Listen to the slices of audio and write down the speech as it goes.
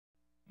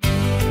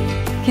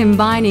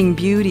Combining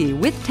beauty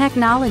with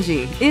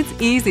technology, it's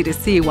easy to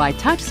see why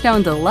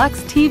Touchstone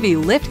Deluxe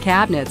TV lift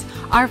cabinets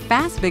are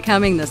fast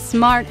becoming the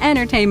smart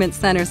entertainment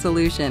center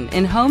solution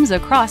in homes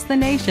across the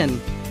nation.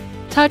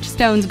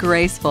 Touchstone's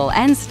graceful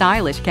and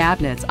stylish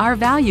cabinets are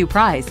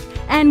value-priced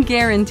and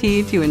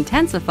guaranteed to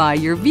intensify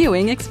your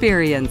viewing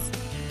experience.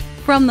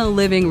 From the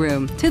living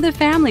room to the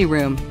family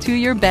room to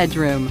your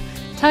bedroom,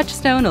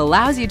 Touchstone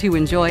allows you to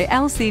enjoy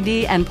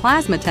LCD and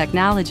plasma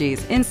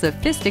technologies in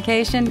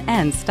sophistication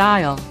and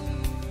style.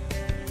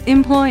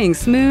 Employing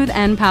smooth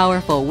and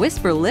powerful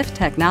whisper lift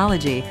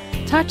technology,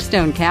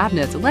 Touchstone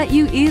cabinets let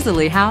you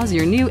easily house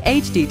your new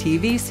HD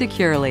TV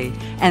securely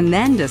and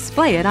then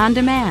display it on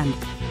demand.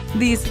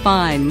 These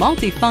fine,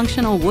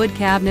 multifunctional wood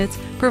cabinets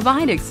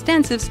provide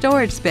extensive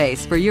storage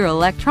space for your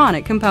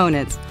electronic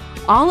components,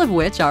 all of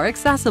which are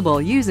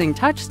accessible using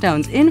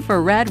Touchstone's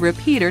infrared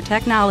repeater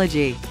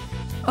technology.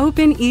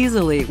 Open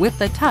easily with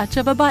the touch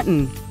of a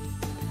button.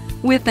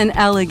 With an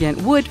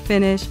elegant wood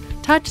finish,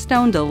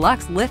 Touchstone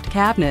Deluxe lift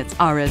cabinets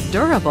are as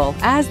durable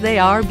as they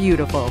are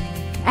beautiful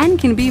and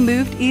can be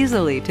moved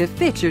easily to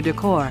fit your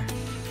decor.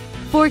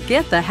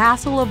 Forget the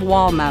hassle of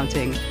wall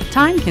mounting,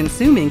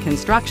 time-consuming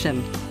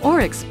construction, or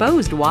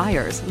exposed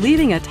wires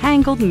leaving a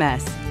tangled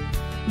mess.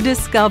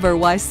 Discover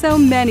why so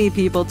many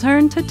people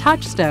turn to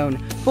Touchstone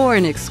for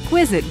an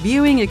exquisite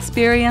viewing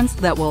experience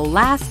that will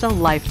last a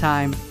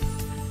lifetime.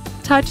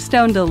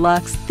 Touchstone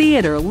Deluxe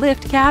Theater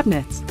Lift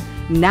Cabinets.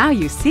 Now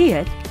you see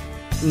it,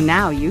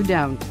 now you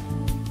don't.